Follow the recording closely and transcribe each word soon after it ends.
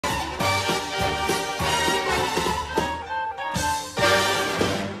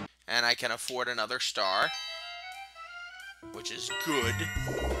I can afford another star, which is good.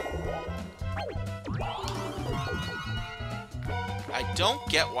 I don't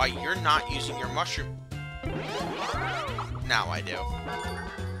get why you're not using your mushroom. Now I do.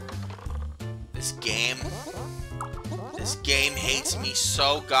 This game hates me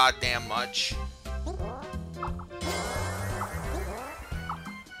so goddamn much.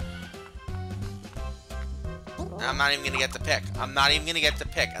 I'm not even gonna get the pick. I'm not even gonna get the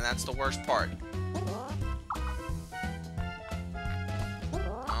pick, and that's the worst part.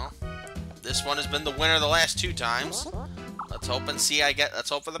 Well, this one has been the winner the last 2 times. Let's hope and see let's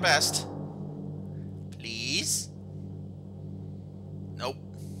hope for the best. Please? Nope.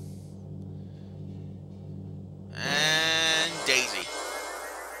 And Daisy.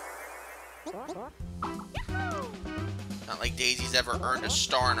 Not like Daisy's ever earned a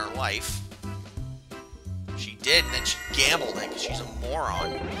star in her life. She did, and then she gambled it because she's a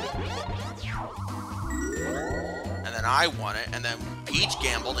moron. And then I won it, and then Peach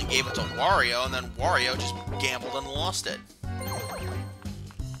gambled and gave it to Wario, and then Wario just gambled and lost it.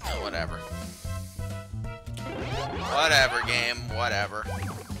 Whatever. Whatever, game. Whatever.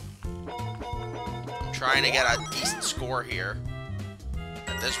 I'm trying to get a decent score here.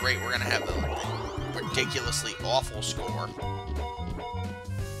 At this rate, we're going to have the ridiculously awful score.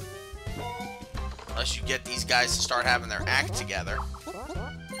 Unless you get these guys to start having their act together.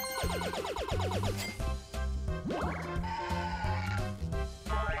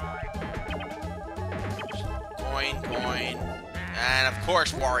 Coin, coin. And of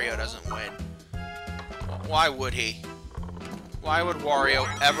course Wario doesn't win. Why would he? Why would Wario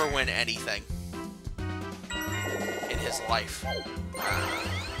ever win anything in his life?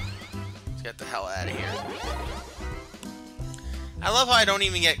 Let's get the hell out of here. I love how I don't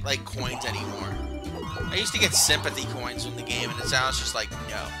even get, like, coins anymore. I used to get sympathy coins from the game, and now it's just like,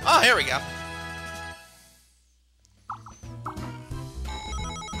 no. Oh, here we go.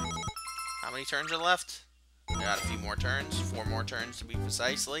 How many turns are left? We got a few more turns. 4 more turns to be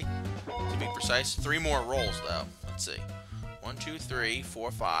precise. 3 more rolls, though. Let's see. 1, 2, 3,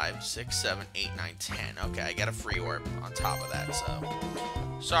 4, 5, 6, 7, 8, 9, 10. Okay, I get a free orb on top of that, so.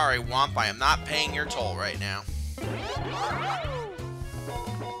 Sorry, Womp, I am not paying your toll right now.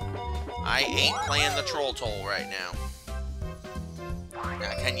 I ain't playing the troll toll right now.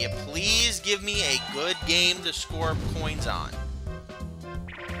 Now, can you please give me a good game to score coins on?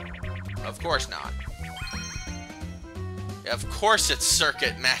 Of course not. Of course it's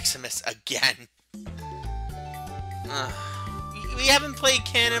Circuit Maximus again. We haven't played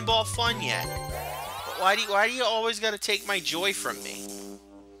Cannonball Fun yet. But why do you always gotta take my joy from me?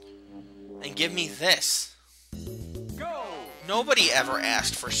 And give me this? Go! Nobody ever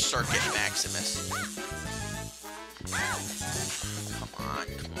asked for Circuit Maximus. Come on,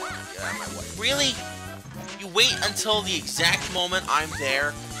 get out of my way. Really? You wait until the exact moment I'm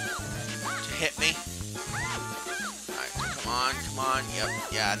there to hit me? Alright, come on, yep,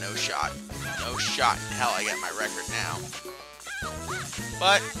 yeah, no shot. No shot in hell I get my record now.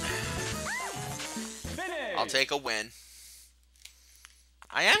 But I'll take a win.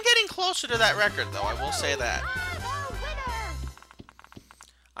 I am getting closer to that record, though, I will say that.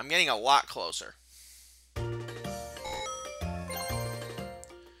 I'm getting a lot closer.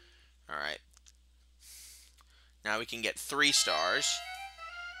 Alright. Now we can get 3 stars.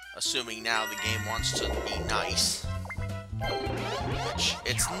 Assuming now the game wants to be nice. Which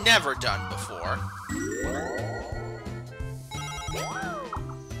it's never done before.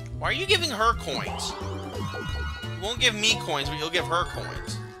 Why are you giving her coins? You won't give me coins, but you'll give her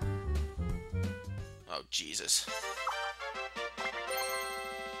coins. Oh, Jesus.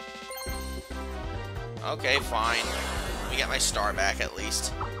 Okay, fine. Let me get my star back, at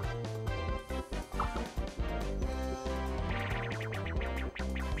least.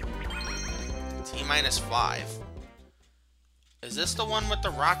 T-5. Is this the one with the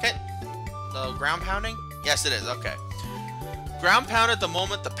rocket? The ground pounding? Yes, it is. Okay. Ground pound at the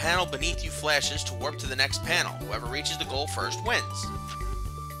moment the panel beneath you flashes to warp to the next panel. Whoever reaches the goal first wins.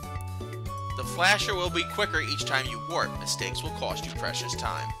 The flasher will be quicker each time you warp. Mistakes will cost you precious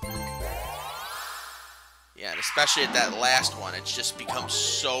time. Yeah, and especially at that last one, it's just become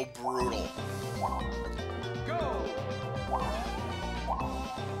so brutal.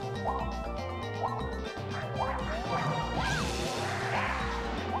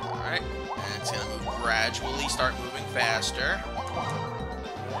 Alright, and it's going to move gradually, start moving faster.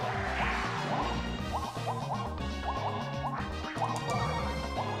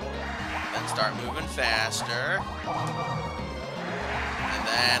 Then start moving faster. And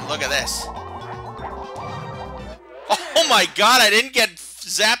then, look at this. Oh my god, I didn't get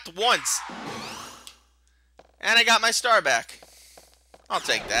zapped once. And I got my star back. I'll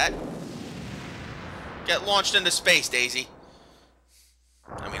take that. Get launched into space, Daisy.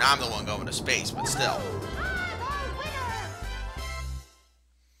 I mean, I'm the one going to space, but still.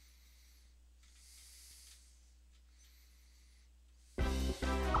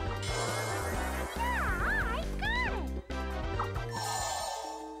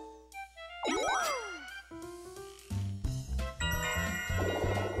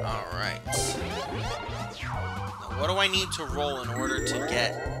 Alright. What do I need to roll in order to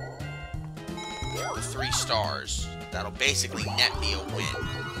get the 3 stars? That'll basically net me a win.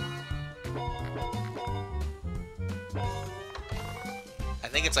 I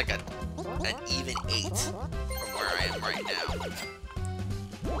think it's like an even 8 from where I am right now.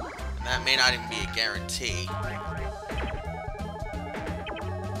 And that may not even be a guarantee.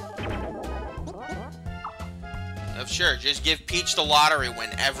 Sure, just give Peach the lottery win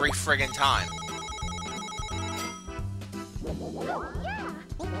every friggin' time.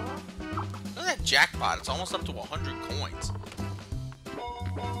 Look at that jackpot. It's almost up to 100 coins.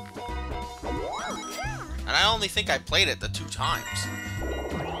 And I only think I played it the 2 times. I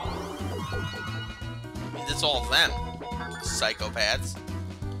mean, it's all of them. Psychopaths.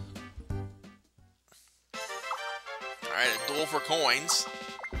 Alright, a duel for coins.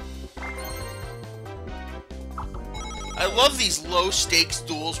 I love these low-stakes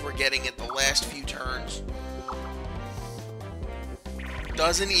duels we're getting at the last few turns.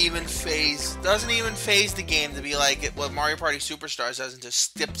 Doesn't even phase the game to be like what Mario Party Superstars does and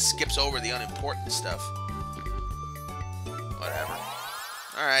just skips over the unimportant stuff. Whatever.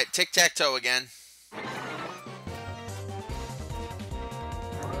 Alright, tic-tac-toe again.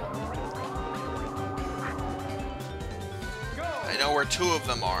 I know where 2 of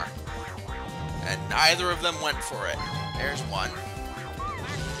them are. And neither of them went for it. There's one.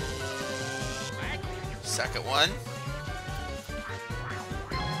 Second one.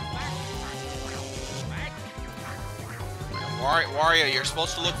 Wario, you're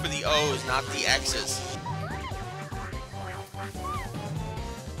supposed to look for the O's, not the X's.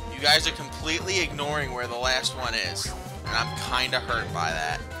 You guys are completely ignoring where the last one is. And I'm kinda hurt by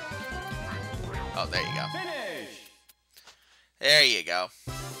that. Oh, there you go. There you go.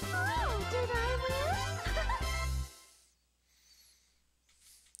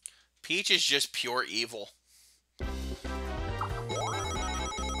 Peach is just pure evil. And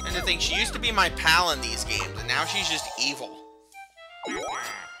the thing, she used to be my pal in these games, and now she's just evil.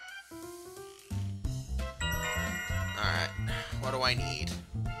 Alright, what do I need?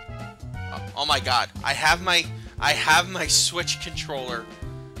 Oh my god, I have my Switch controller.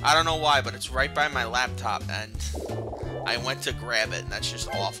 I don't know why, but it's right by my laptop, and I went to grab it, and that's just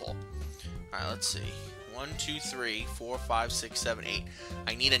awful. Alright, let's see. 1, 2, 3, 4, 5, 6, 7, 8.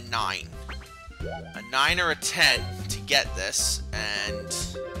 I need a 9. A 9 or a 10 to get this, and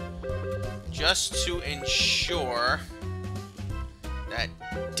just to ensure that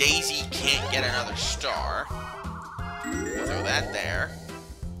Daisy can't get another star, throw that there.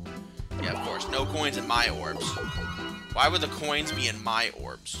 Yeah, of course, no coins in my orbs. Why would the coins be in my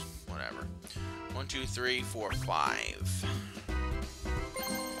orbs? Whatever. 1, 2, 3, 4, 5.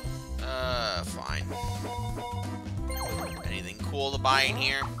 Fine. Anything cool to buy in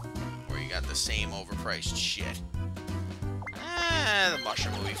here? Or you got the same overpriced shit? The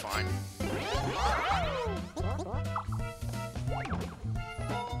mushroom will be fine.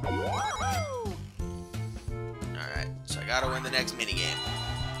 Alright, so I gotta win the next minigame.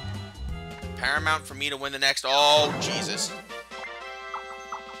 Paramount for me to win the next... Oh, Jesus.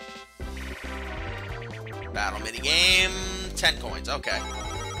 Battle minigame. 10 coins, okay.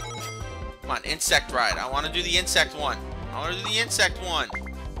 Come on, insect ride. I want to do the insect one. I want to do the insect one.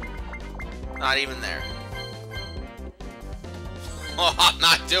 Not even there. Oh, I'm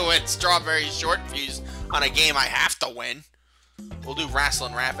not doing strawberry short fuse on a game I have to win. We'll do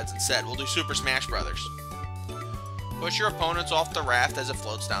Wrestling Rapids instead. We'll do Super Smash Brothers. Push your opponents off the raft as it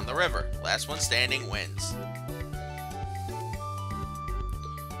floats down the river. Last one standing wins.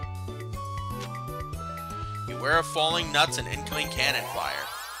 Beware of falling nuts and incoming cannon fire.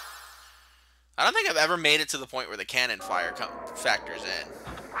 I don't think I've ever made it to the point where the cannon fire factors in.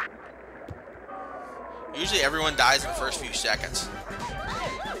 Usually everyone dies in the first few seconds.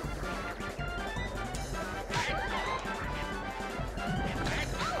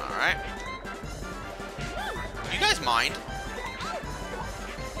 Alright. You guys mind?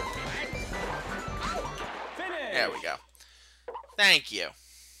 There we go. Thank you.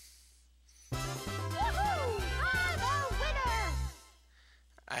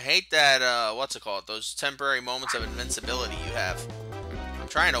 I hate that, what's it called? Those temporary moments of invincibility you have.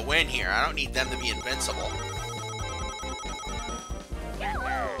 trying to win here. I don't need them to be invincible.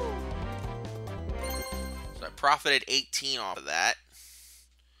 So I profited 18 off of that,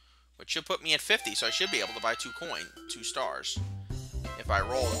 which should put me at 50, so I should be able to buy 2 stars, if I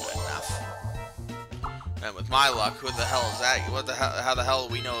roll good enough. And with my luck, who the hell is that? How the hell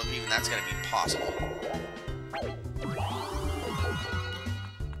do we know if even that's going to be possible?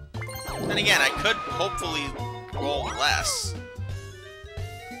 Then again, I could hopefully roll less.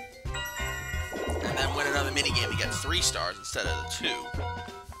 And then win another minigame and get 3 stars instead of the 2.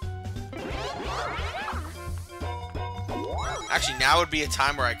 Actually, now would be a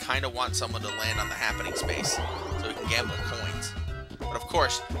time where I kind of want someone to land on the happening space so we can gamble coins. But of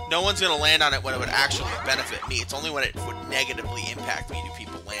course, no one's going to land on it when it would actually benefit me. It's only when it would negatively impact me do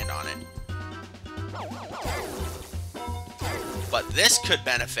people land on it. But this could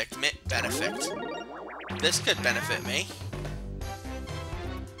benefit me. This could benefit me.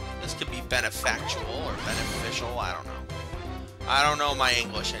 This could be benefactual or beneficial. I don't know. I don't know my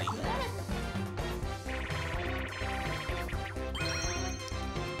English anymore.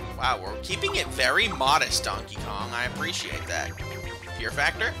 Wow, we're keeping it very modest, Donkey Kong. I appreciate that. Fear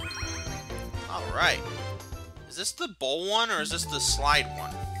factor? Alright. Is this the bowl one or is this the slide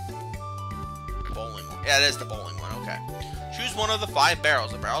one? Bowling one. Yeah, it is the bowling one. Okay. Choose one of the 5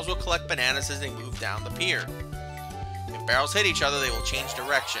 barrels. The barrels will collect bananas as they move down the pier. If barrels hit each other, they will change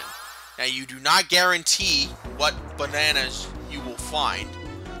direction. Now, you do not guarantee what bananas you will find.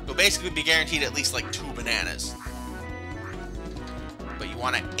 You'll basically be guaranteed at least like 2 bananas. But you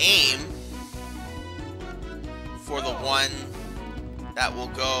want to aim for the one that will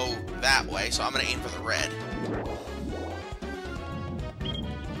go that way. So I'm going to aim for the red.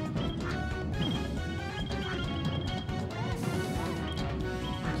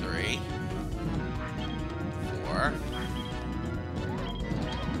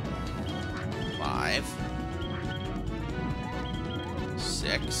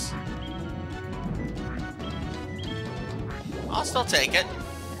 I'll still take it.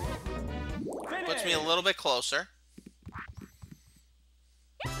 Puts me a little bit closer.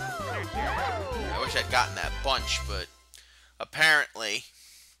 I wish I'd gotten that bunch, but apparently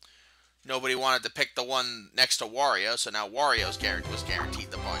nobody wanted to pick the one next to Wario, so now Wario's was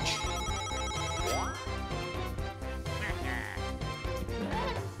guaranteed the bunch.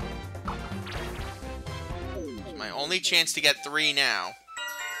 So my only chance to get 3 now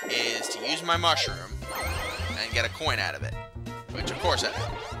is to use my mushroom and get a coin out of it. Which, of course, I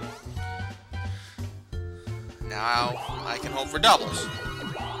do. Now, I can hope for doubles.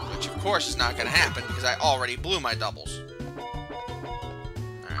 Which, of course, is not going to happen because I already blew my doubles.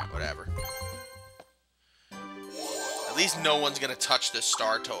 Alright, whatever. At least no one's going to touch this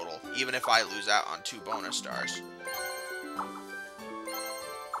star total, even if I lose out on 2 bonus stars.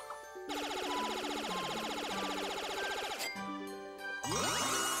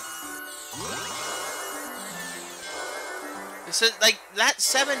 So, like, that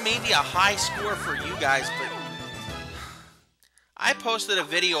 7 may be a high score for you guys, but I posted a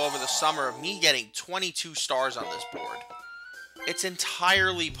video over the summer of me getting 22 stars on this board. It's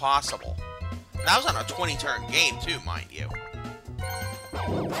entirely possible. And that was on a 20-turn game, too, mind you.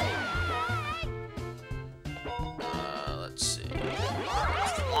 Let's see.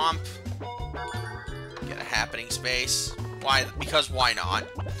 Swamp. Get a happening space. Why? Because why not?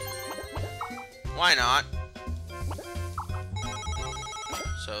 Why not?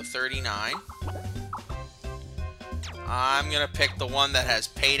 So 39. I'm gonna pick the one that has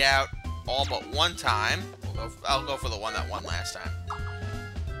paid out all but 1 time. I'll go for the one that won last time.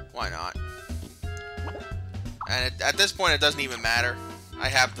 Why not? And at this point, it doesn't even matter. I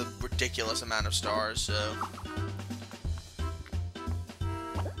have the ridiculous amount of stars, so.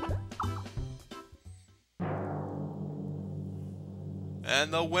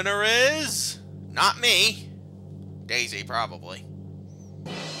 And the winner is not me. Daisy, probably.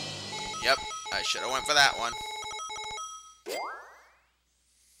 Yep, I should have went for that one.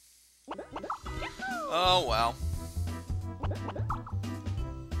 Oh, well.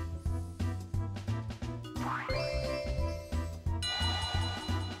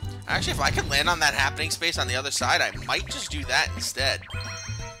 Actually, if I could land on that happening space on the other side, I might just do that instead.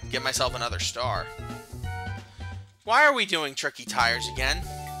 Get myself another star. Why are we doing tricky tires again?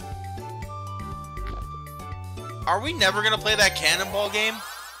 Are we never going to play that cannonball game?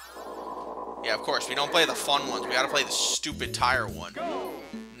 Yeah, of course. We don't play the fun ones. We got to play the stupid tire one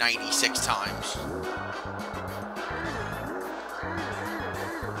 96 times.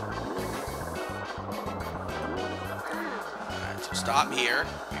 Alright, so stop here.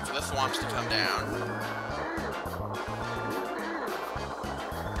 Wait for the thwomps to come down.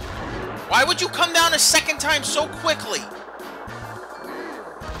 Why would you come down a second time so quickly?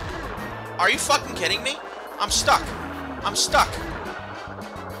 Are you fucking kidding me? I'm stuck. I'm stuck.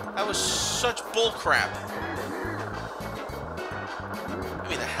 That was such bullcrap. Get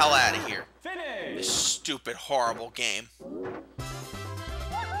me the hell out of here. This stupid, horrible game.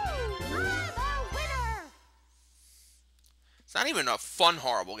 It's not even a fun,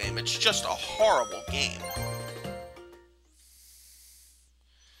 horrible game. It's just a horrible game.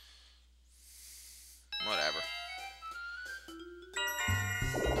 Whatever.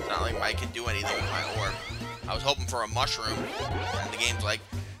 It's not like Mike can do anything with my orb. I was hoping for a mushroom, and the game's like,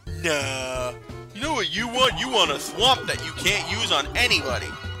 nah. You know what you want? You want a swamp that you can't use on anybody.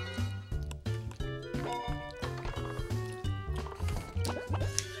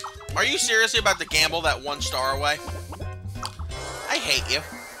 Are you seriously about to gamble that 1 star away? I hate you.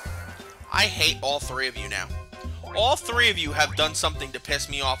 I hate all 3 of you now. All 3 of you have done something to piss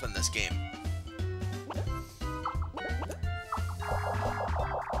me off in this game.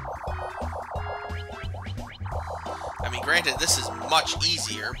 I mean, granted, this is much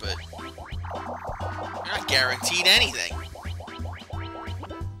easier, but you're not guaranteed anything.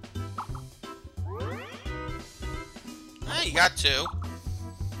 Ah, you got 2.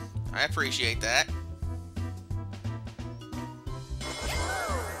 I appreciate that.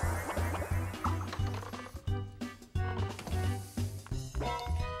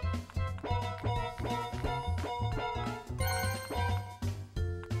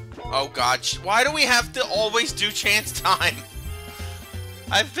 Oh god, why do we have to always do chance time?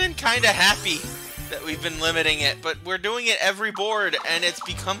 I've been kind of happy that we've been limiting it, but we're doing it every board, and it's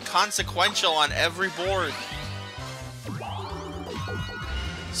become consequential on every board.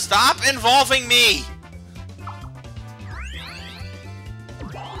 Stop involving me!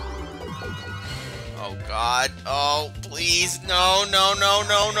 Oh god, oh please, no, no, no,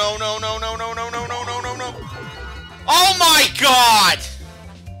 no, no, no, no, no, no, no, no, no, no, no, no. Oh my god!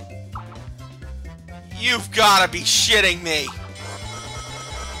 You've got to be shitting me.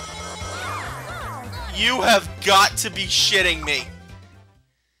 You have got to be shitting me.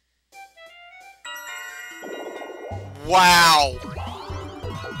 Wow.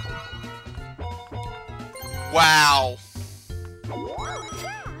 Wow.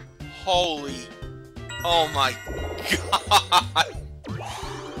 Holy. Oh my god.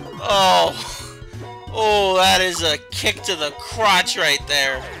 Oh. Oh, that is a kick to the crotch right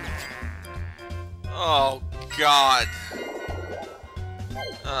there. Oh, God.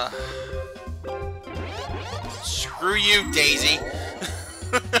 Screw you, Daisy.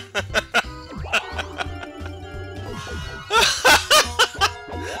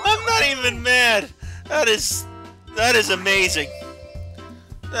 I'm not even mad. That is amazing.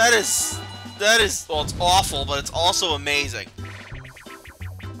 That is, well, it's awful, but it's also amazing.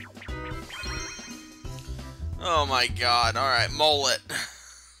 Oh my god. Alright, mullet.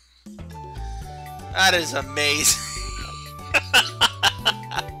 That is amazing.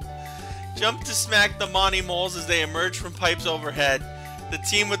 Jump to smack the Monty Moles as they emerge from pipes overhead. The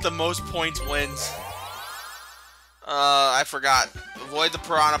team with the most points wins. I forgot. Avoid the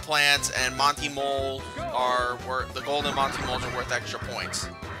piranha plants, and Monty Mole are worth, the golden Monty Moles are worth extra points.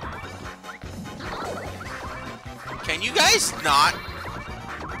 Can you guys not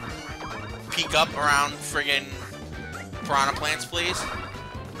peek up around friggin' piranha plants, please?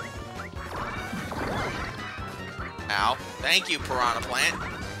 Ow. Thank you, piranha plant.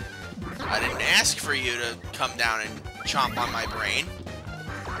 I didn't ask for you to come down and chomp on my brain.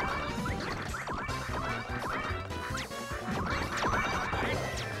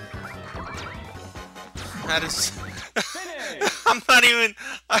 That is... I'm not even...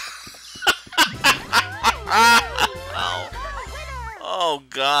 Oh,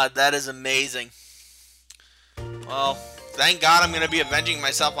 God, that is amazing. Well, thank God I'm going to be avenging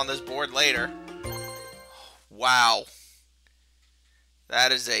myself on this board later. Wow.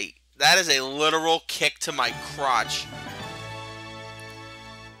 That is a literal kick to my crotch.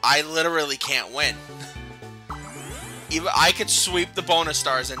 I literally can't win. Even I could sweep the bonus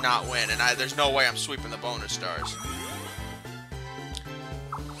stars and not win, and there's no way I'm sweeping the bonus stars.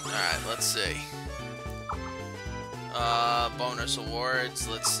 Alright, let's see. Bonus awards,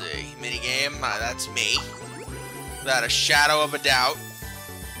 let's see. Minigame, that's me. Without a shadow of a doubt.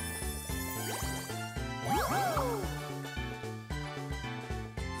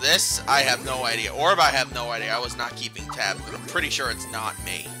 This, I have no idea. Orb, I have no idea. I was not keeping tabs, but I'm pretty sure it's not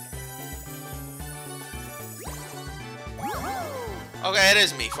me. Okay, it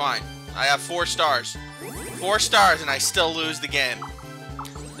is me. Fine. I have 4 stars. 4 stars, and I still lose the game.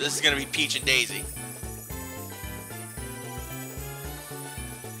 This is going to be Peach and Daisy.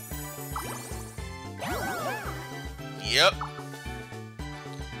 Yep.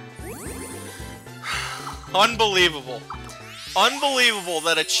 Unbelievable. Unbelievable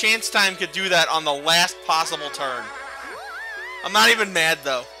that a chance time could do that on the last possible turn. I'm not even mad,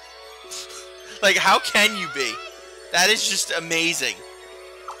 though. Like, how can you be? That is just amazing.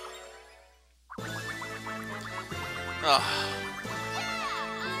 Oh.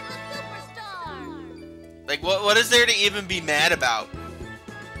 Like, what is there to even be mad about?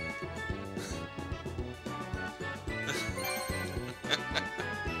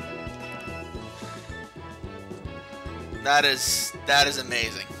 That is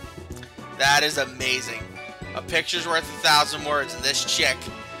amazing. That is amazing. A picture's worth 1,000 words, and this chick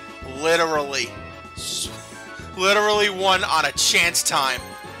literally won on a chance time.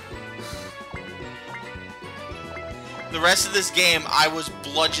 The rest of this game, I was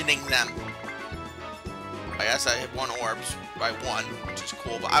bludgeoning them. I guess I hit 1 orbs by 1, which is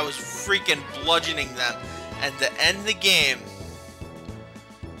cool, but I was freaking bludgeoning them. And to end the game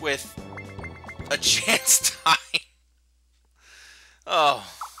with a chance time. Oh.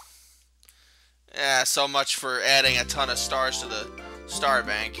 Yeah, so much for adding a ton of stars to the star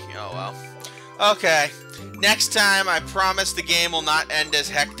bank. Oh, well. Okay. Next time, I promise the game will not end as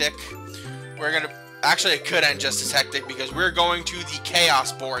hectic. We're gonna... Actually, it could end just as hectic because we're going to the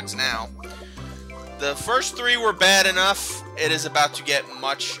chaos boards now. The first 3 were bad enough. It is about to get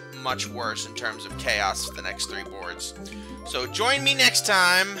much, much worse in terms of chaos for the next 3 boards. So join me next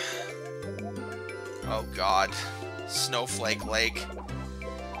time. Oh, God. Snowflake Lake.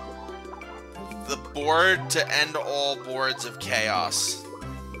 The board to end all boards of chaos.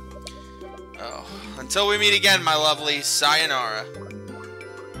 Oh. Until we meet again, my lovely. Sayonara.